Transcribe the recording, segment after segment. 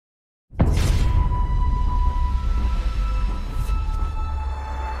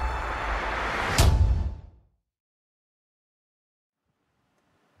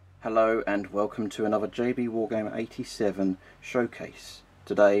Hello and welcome to another JB Wargamer 87 showcase.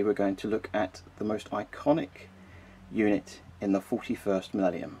 Today we're going to look at the most iconic unit in the 41st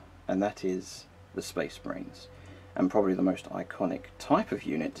millennium, and that is the Space Marines. And probably the most iconic type of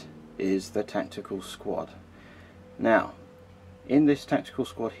unit is the Tactical Squad. Now, in this Tactical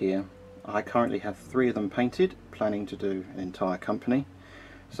Squad here, I currently have 3 of them painted, planning to do an entire company.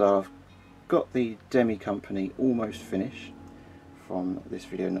 So I've got the demi company almost finished from this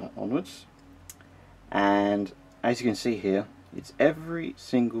video onwards, and as you can see here, it's every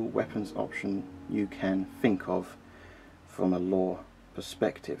single weapons option you can think of from a lore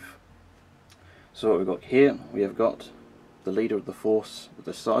perspective. So what we've got here, we have got the leader of the force,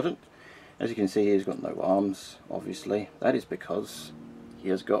 the sergeant. As you can see here, he's got no arms, obviously. That is because he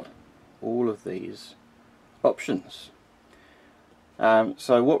has got all of these options.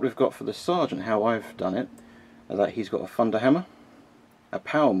 So what we've got for the sergeant, how I've done it, is that he's got a thunder hammer, a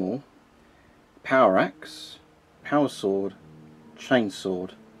power maul, power axe, power sword, chain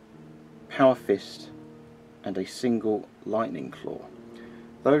sword, power fist, and a single lightning claw.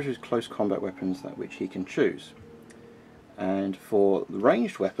 Those are his close combat weapons that which he can choose. And for the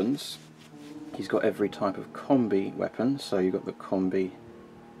ranged weapons, he's got every type of combi weapon. So you've got the combi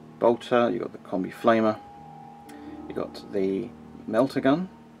bolter, you've got the combi flamer, you've got the melter gun,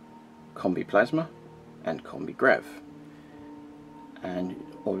 combi plasma, and combi grav. And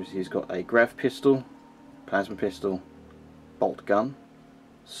obviously he's got a grav pistol, plasma pistol, bolt gun,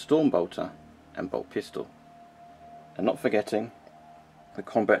 storm bolter, and bolt pistol. And not forgetting the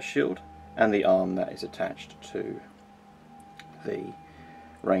combat shield and the arm that is attached to the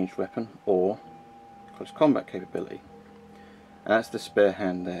ranged weapon or close combat capability. And that's the spare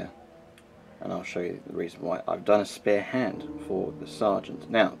hand there. And I'll show you the reason why I've done a spare hand for the sergeant.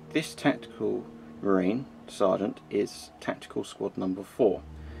 Now, this Tactical Marine Sergeant is Tactical Squad number 4.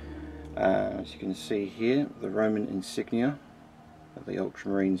 As you can see here, the Roman insignia that the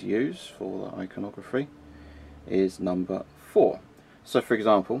Ultramarines use for the iconography is number 4. So for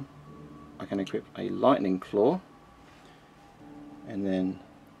example, I can equip a lightning claw and then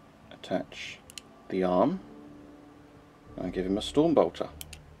attach the arm and give him a storm bolter.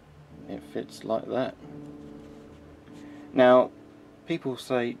 It fits like that. Now, people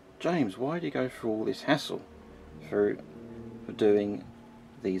say, James, why do you go through all this hassle for doing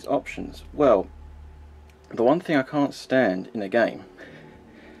these options? Well, the one thing I can't stand in a game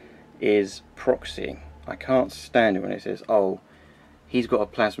is proxying. I can't stand it when it says, oh, he's got a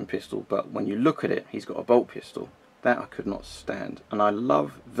plasma pistol, but when you look at it, he's got a bolt pistol. That I could not stand. And I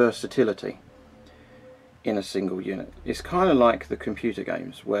love versatility in a single unit. It's kind of like the computer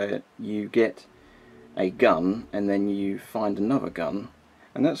games where you get a gun and then you find another gun.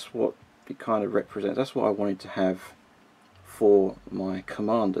 And that's what it kind of represents. That's what I wanted to have for my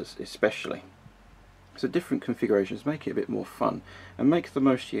commanders especially. So different configurations make it a bit more fun and make the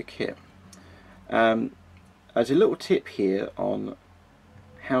most of your kit. As a little tip here on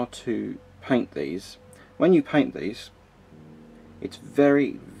how to paint these, when you paint these, it's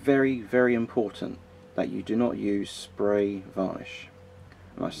very, very, very important that you do not use spray varnish.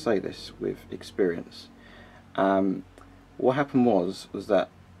 And I say this with experience. What happened was that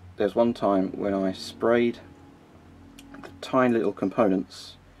there's one time when I sprayed the tiny little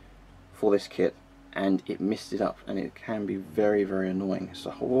components for this kit and it missed it up, and it can be very, very annoying. So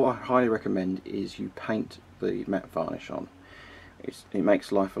what I highly recommend is you paint the matte varnish on. It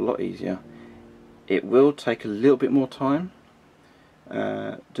makes life a lot easier. It will take a little bit more time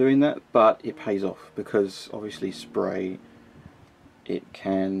doing that, but it pays off because obviously spray, it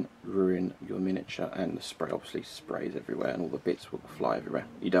can ruin your miniature, and the spray obviously sprays everywhere and all the bits will fly everywhere.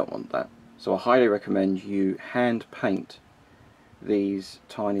 You don't want that. So I highly recommend you hand paint these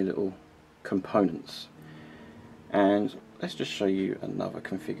tiny little components. And let's just show you another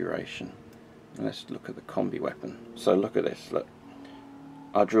configuration. And let's look at the combi weapon. So look at this, look.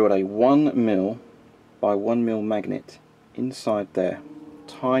 I drew a 1mm by 1mm magnet inside there.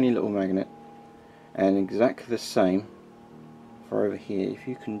 Tiny little magnet, and exactly the same over here. If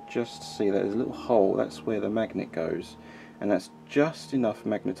you can just see that there's a little hole, that's where the magnet goes, and that's just enough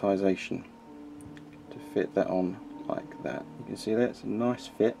magnetization to fit that on like that. You can see that it's a nice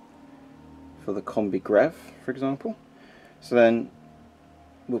fit for the combi grav, for example. So then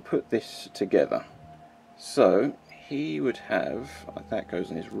we'll put this together. So he would have, that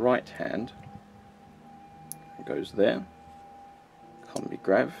goes in his right hand, it goes there, combi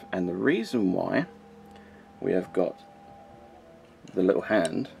grav, and the reason why we have got the little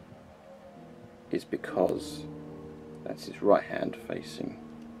hand is because that's his right hand facing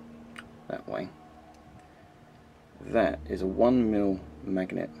that way. That is a 1mm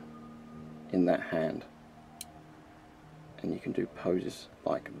magnet in that hand, and you can do poses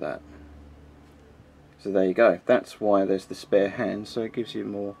like that. So there you go, that's why there's the spare hand, so it gives you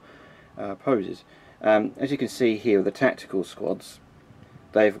more poses. As you can see here, the tactical squads,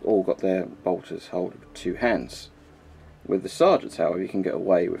 they've all got their bolters held with 2 hands. With the sergeants, however, you can get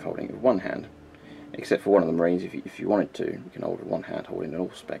away with holding it with 1 hand, except for one of the Marines. If you wanted to, you can hold it with 1 hand, holding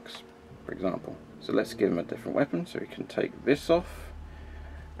all specs, for example. So let's give him a different weapon, so we can take this off,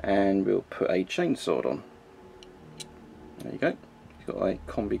 and we'll put a chainsword on. There you go, he's got a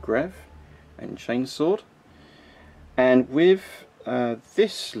combi grav and chainsword. And with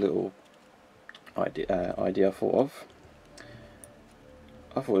this little idea I thought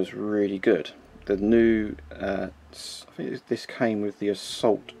it was really good. The new, I think this came with the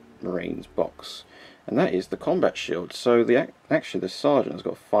Assault Marines box, and that is the combat shield. So actually the sergeant has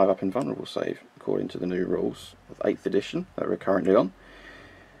got 5 up invulnerable save according to the new rules of 8th edition that we're currently on.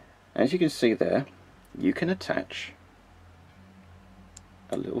 And as you can see there, you can attach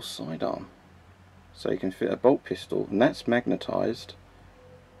a little sidearm, so you can fit a bolt pistol, and that's magnetised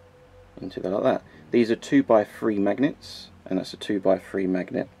into there like that. These are 2x3 magnets, and that's a 2x3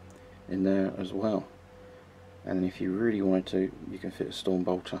 magnet in there as well. And then if you really wanted to, you can fit a storm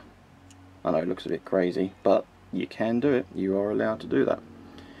bolter. I know it looks a bit crazy, but you can do it. You are allowed to do that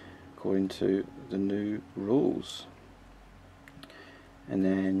according to the new rules. And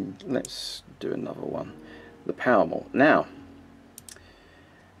then let's do another one, the power maul. Now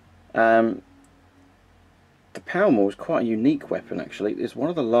the power maul is quite a unique weapon actually. It's one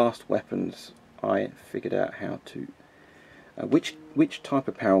of the last weapons I figured out how to which type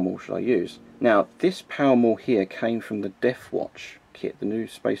of power maul should I use. Now this power maul here came from the Death Watch kit, the new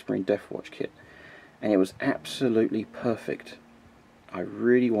Space Marine Death Watch kit, and it was absolutely perfect. I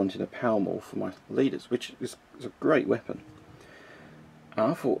really wanted a power maul for my leaders, which is a great weapon.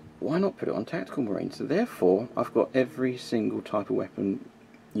 And I thought, why not put it on Tactical Marines? So therefore I've got every single type of weapon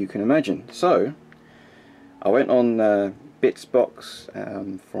you can imagine. So I went on Bitsbox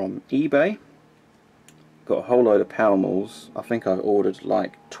from eBay, got a whole load of power mauls. I think I ordered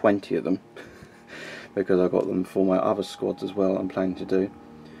like 20 of them because I got them for my other squads as well I'm planning to do,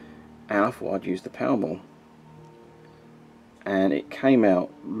 and I thought I'd use the power maul, and it came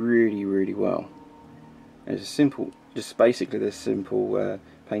out really well. It's a simple, just basically this simple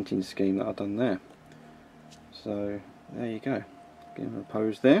painting scheme that I've done there. So there you go, give him a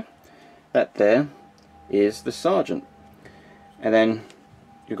pose there. That there is the sergeant, and then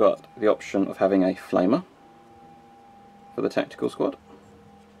you've got the option of having a flamer for the tactical squad.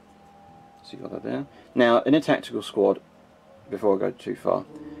 So you've got that there. Now in a tactical squad, before I go too far,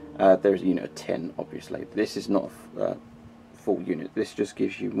 there's a unit of 10 obviously. This is not a full unit, this just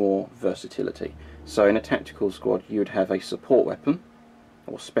gives you more versatility. So in a tactical squad you would have a support weapon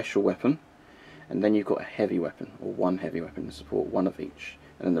or special weapon, and then you've got a heavy weapon or 1 heavy weapon to support, 1 of each,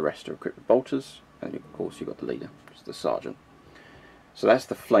 and then the rest are equipped with bolters, and of course you've got the leader, which is the sergeant. So that's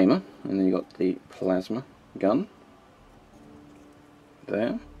the flamer, and then you've got the plasma gun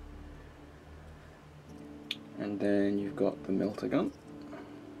there, and then you've got the melter gun,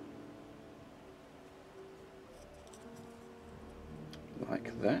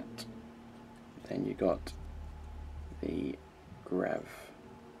 like that. Then you got the grav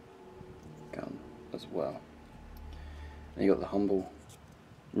gun as well. And you got the humble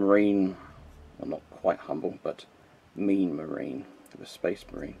Marine, well not quite humble, but mean Marine, the Space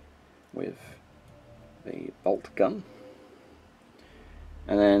Marine, with the bolt gun.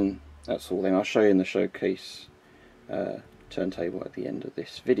 And then that's all. Then I'll show you in the showcase turntable at the end of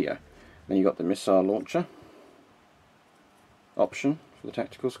this video. Then you got the missile launcher option for the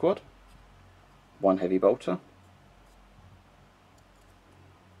tactical squad, 1 heavy bolter,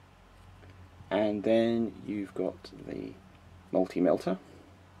 and then you've got the multi-melter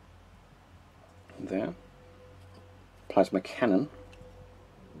there, plasma cannon,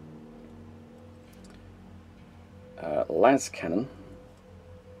 las cannon,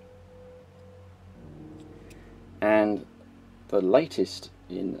 and the latest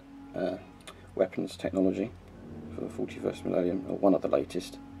in weapons technology for the 41st millennium, or one of the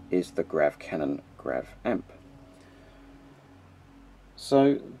latest, is the grav cannon grav amp.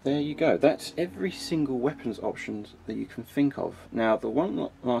 So there you go, that's every single weapons options that you can think of. Now the one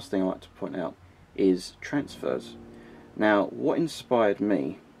last thing I like to point out is transfers. Now what inspired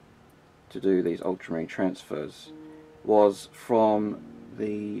me to do these Ultramarine transfers was from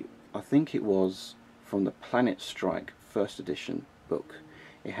the, I think it was from the Planet Strike 1st edition book.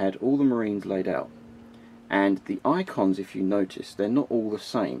 It had all the Marines laid out, and the icons, if you notice, they're not all the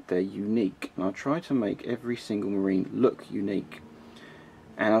same, they're unique, and I try to make every single Marine look unique.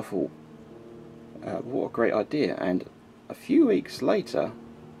 And I thought, What a great idea. And a few weeks later,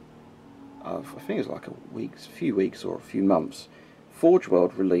 I think it was like a few weeks or a few months, Forge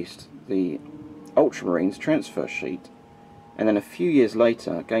World released the Ultramarines transfer sheet, and then a few years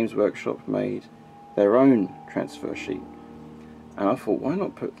later Games Workshop made their own transfer sheet, and I thought, why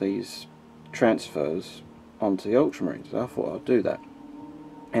not put these transfers onto the Ultramarines? I thought I'd do that,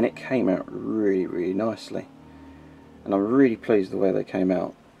 and it came out really nicely, and I'm really pleased the way they came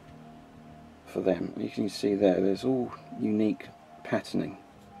out for them. You can see there's all unique patterning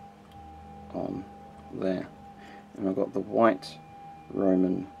on there, and I've got the white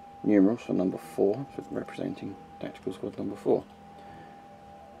Roman numerals for number 4, representing Tactical Squad number 4.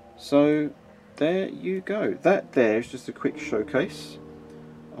 So there you go. That there is just a quick showcase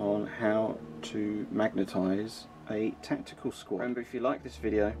on how to magnetize a tactical squad. Remember, if you like this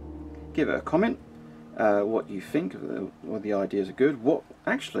video, give it a comment, what you think of whether the ideas are good.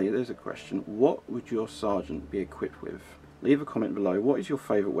 Actually, there's a question: what would your sergeant be equipped with? Leave a comment below. What is your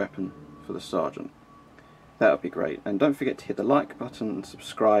favourite weapon for the sergeant? That would be great. And don't forget to hit the like button and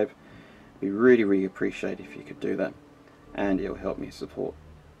subscribe. We really appreciate if you could do that, and it'll help me support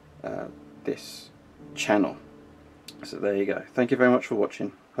this channel. So there you go. Thank you very much for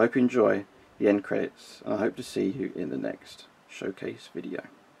watching. I hope you enjoy the end credits, and I hope to see you in the next showcase video.